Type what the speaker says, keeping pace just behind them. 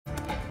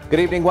Good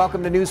evening.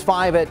 Welcome to News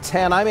 5 at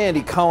 10. I'm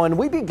Andy Cohen.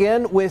 We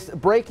begin with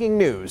breaking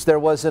news. There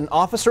was an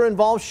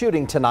officer-involved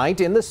shooting tonight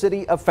in the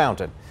city of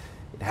Fountain.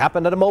 It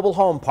happened at a mobile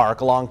home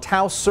park along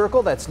Taos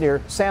Circle. That's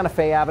near Santa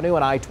Fe Avenue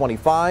and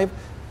I-25.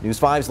 News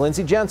 5's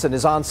Lindsay Jensen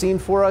is on scene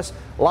for us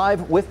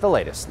live with the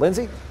latest.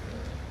 Lindsay?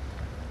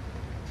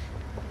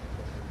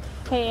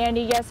 Hey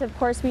Andy, yes, of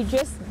course, we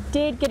just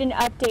did get an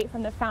update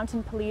from the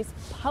Fountain Police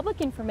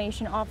Public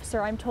Information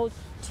Officer. I'm told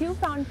 2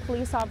 Fountain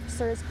police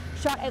officers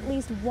shot at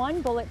least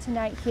 1 bullet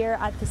tonight here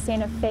at the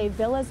Santa Fe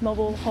Villas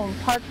Mobile Home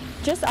Park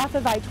just off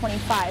of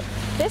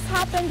I-25. This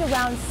happened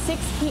around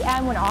 6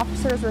 p.m. when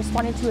officers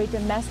responded to a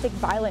domestic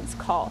violence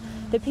call.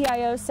 The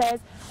PIO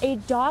says a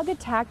dog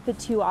attacked the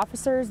 2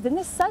 officers, then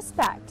the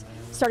suspect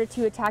started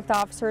to attack the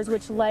officers,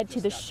 which led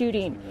to the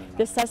shooting.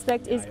 The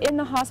suspect is in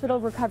the hospital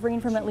recovering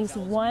from at least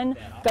 1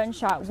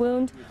 gunshot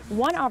wound.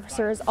 1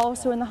 officer is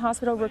also in the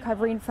hospital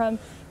recovering from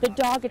the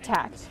dog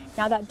attack.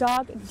 Now, that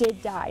dog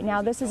did die.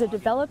 Now, this is a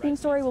developing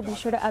story. We'll be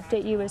sure to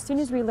update you as soon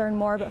as we learn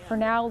more. But for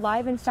now,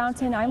 live in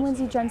Fountain, I'm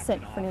Lindsay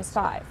Jensen for News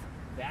 5.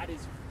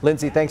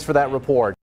 Lindsay, thanks for that report.